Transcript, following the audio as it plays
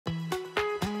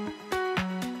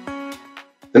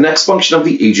The next function of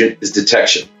the agent is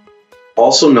detection,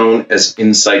 also known as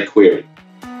insight query,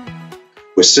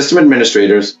 where system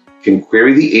administrators can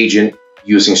query the agent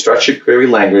using structured query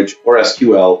language or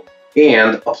SQL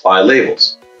and apply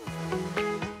labels.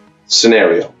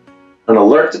 Scenario: an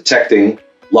alert detecting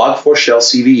Log4Shell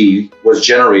CVE was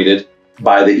generated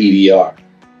by the EDR.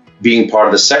 Being part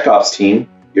of the SecOps team,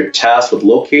 you're tasked with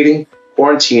locating,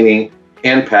 quarantining,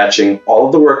 and patching all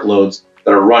of the workloads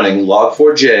that are running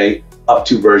Log4j up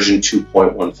to version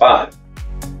 2.15.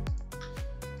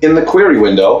 In the query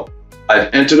window,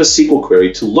 I've entered a SQL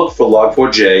query to look for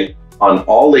Log4j on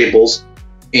all labels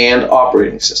and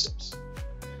operating systems.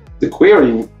 The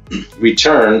query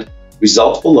returned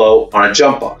results below on a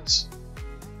jump box.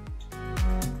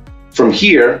 From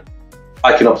here,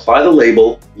 I can apply the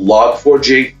label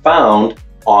Log4j found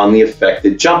on the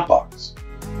affected jump box.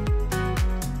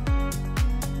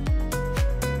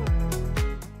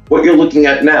 What you're looking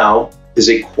at now is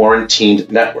a quarantined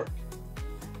network.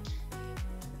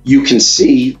 You can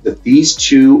see that these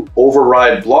two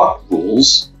override block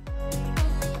rules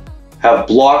have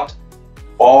blocked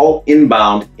all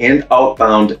inbound and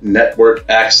outbound network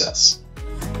access.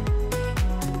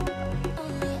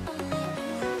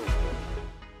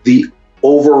 The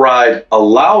override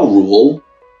allow rule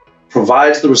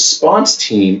provides the response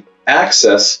team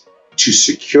access to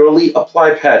securely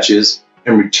apply patches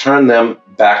and return them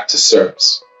back to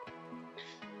service.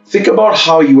 Think about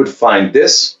how you would find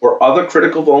this or other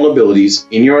critical vulnerabilities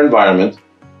in your environment,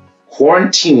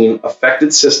 quarantine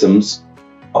affected systems,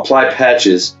 apply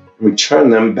patches, and return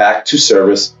them back to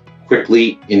service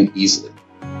quickly and easily.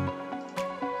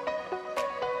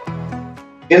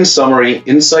 In summary,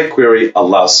 Insight Query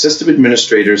allows system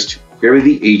administrators to query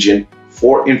the agent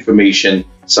for information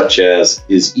such as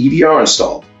is EDR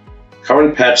installed,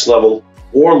 current patch level,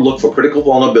 or look for critical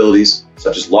vulnerabilities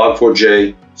such as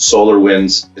Log4j,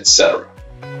 SolarWinds, etc.